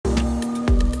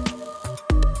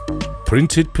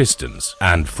printed pistons,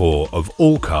 and for, of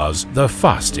all cars, the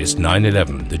fastest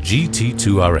 911, the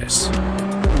GT2 RS.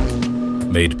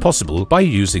 Made possible by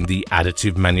using the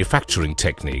additive manufacturing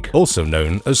technique, also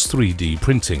known as 3D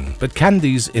printing. But can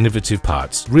these innovative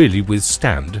parts really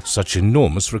withstand such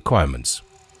enormous requirements?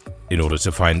 In order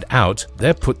to find out,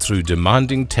 they're put through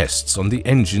demanding tests on the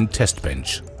engine test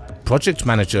bench. Project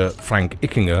manager Frank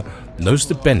Ickinger knows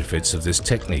the benefits of this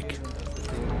technique.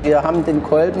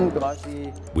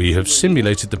 We have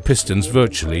simulated the pistons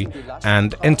virtually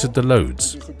and entered the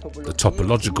loads. The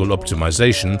topological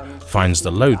optimization finds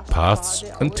the load paths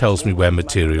and tells me where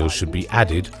material should be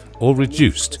added or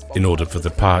reduced in order for the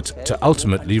part to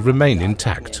ultimately remain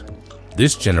intact.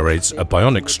 This generates a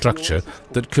bionic structure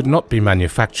that could not be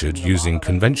manufactured using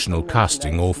conventional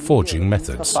casting or forging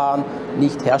methods.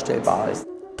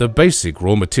 The basic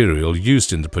raw material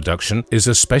used in the production is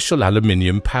a special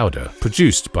aluminium powder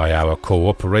produced by our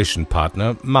cooperation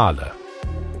partner Mahler.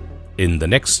 In the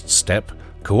next step,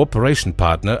 cooperation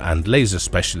partner and laser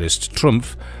specialist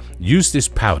Trumpf use this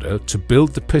powder to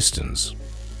build the pistons.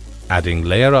 Adding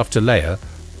layer after layer,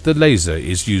 the laser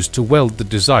is used to weld the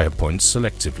desired points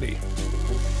selectively.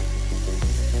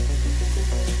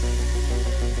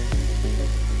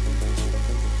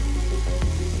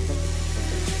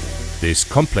 This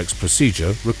complex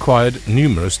procedure required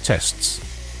numerous tests.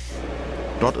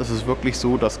 Dort ist es wirklich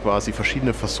so, dass quasi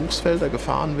verschiedene Versuchsfelder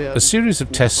gefahren werden. A series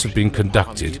of tests have been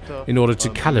conducted in order to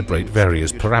calibrate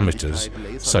various parameters,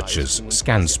 such as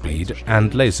scan speed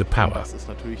and laser power.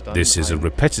 This is a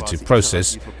repetitive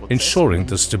process, ensuring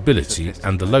the stability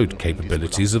and the load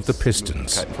capabilities of the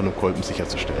pistons.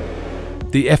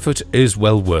 The effort is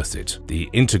well worth it. The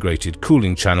integrated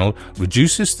cooling channel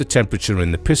reduces the temperature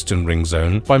in the piston ring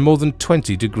zone by more than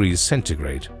 20 degrees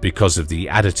centigrade. Because of the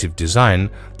additive design,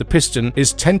 the piston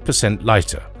is 10%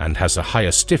 lighter and has a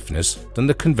higher stiffness than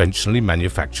the conventionally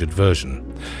manufactured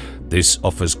version. This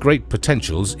offers great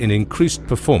potentials in increased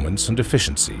performance and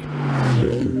efficiency.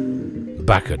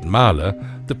 Back at Mahler,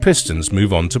 the pistons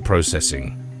move on to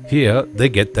processing. Here they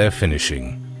get their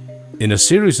finishing. In a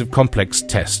series of complex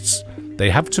tests, they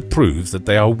have to prove that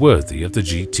they are worthy of the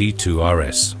GT2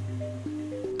 RS.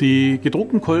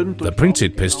 The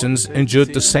printed pistons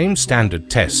endured the same standard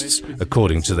tests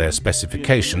according to their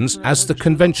specifications as the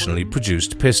conventionally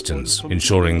produced pistons,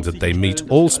 ensuring that they meet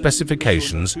all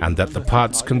specifications and that the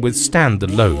parts can withstand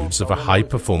the loads of a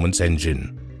high-performance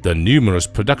engine. The numerous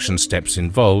production steps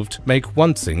involved make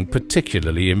one thing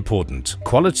particularly important: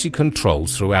 quality control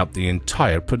throughout the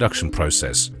entire production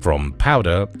process, from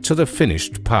powder to the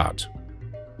finished part.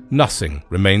 Nothing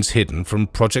remains hidden from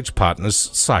project partners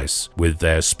SAIS with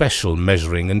their special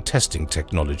measuring and testing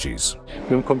technologies.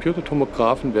 The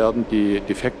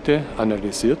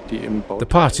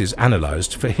part is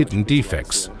analyzed for hidden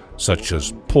defects, such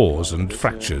as pores and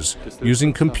fractures,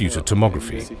 using computer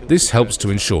tomography. This helps to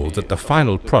ensure that the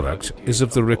final product is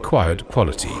of the required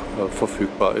quality.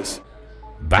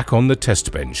 Back on the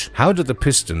test bench, how do the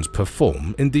pistons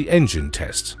perform in the engine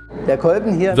test?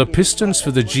 The pistons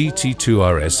for the GT2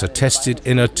 RS are tested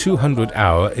in a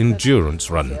 200-hour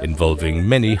endurance run involving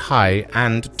many high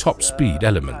and top-speed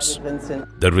elements.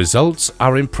 The results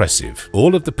are impressive.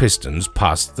 All of the pistons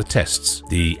passed the tests.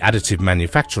 The additive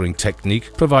manufacturing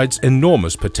technique provides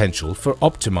enormous potential for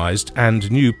optimized and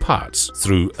new parts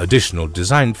through additional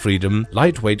design freedom,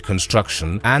 lightweight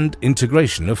construction, and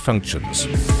integration of functions.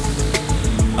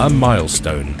 A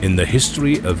milestone in the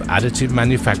history of additive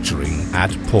manufacturing at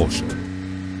Porsche.